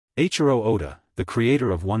Eiichiro Oda, the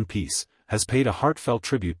creator of One Piece, has paid a heartfelt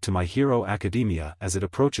tribute to My Hero Academia as it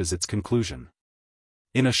approaches its conclusion.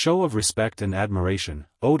 In a show of respect and admiration,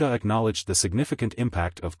 Oda acknowledged the significant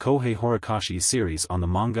impact of Kohei Horikoshi's series on the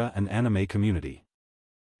manga and anime community.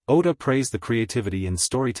 Oda praised the creativity and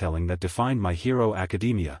storytelling that defined My Hero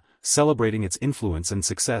Academia, celebrating its influence and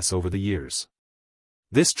success over the years.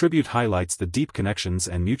 This tribute highlights the deep connections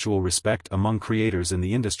and mutual respect among creators in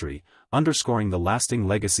the industry, underscoring the lasting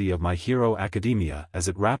legacy of My Hero Academia as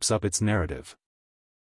it wraps up its narrative.